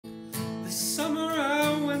This summer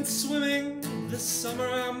I went swimming, this summer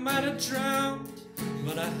I might have drowned,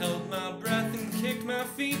 but I held my breath and kicked my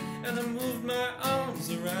feet and I moved my arms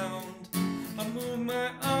around. I moved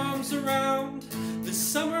my arms around. This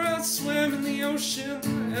summer I swam in the ocean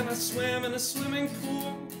and I swam in a swimming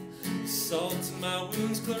pool. Salt in my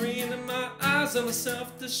wounds, chlorine in my eyes. I'm a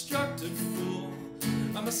self-destructive fool.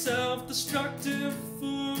 I'm a self-destructive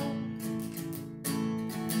fool.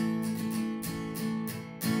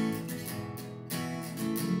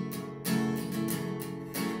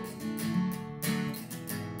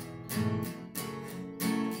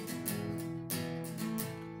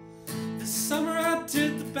 This summer I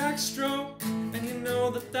did the backstroke, and you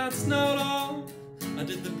know that that's not all. I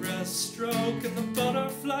did the breaststroke and the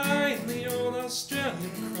butterfly and the old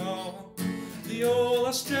Australian crawl. The old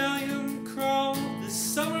Australian crawl. This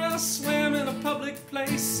summer I swam in a public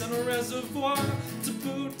place and a reservoir to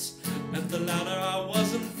boot. At the Loudon I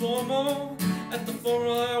wasn't formal, at the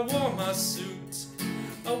formal I wore my suit.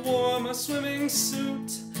 I wore my swimming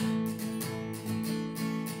suit.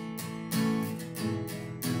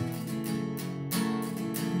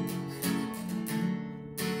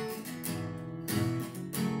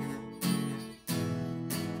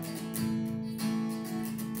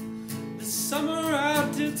 Summer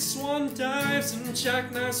I did swan dives and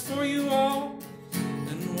jackknives for you all.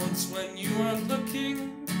 And once when you weren't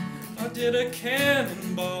looking, I did a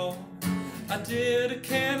cannonball. I did a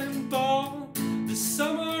cannonball. This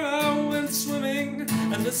summer I went swimming,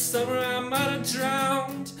 and this summer I might have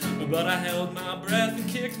drowned, but I held my breath and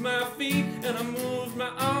kicked my feet and I moved my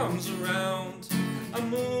arms around. I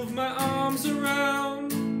moved my arms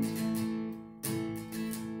around.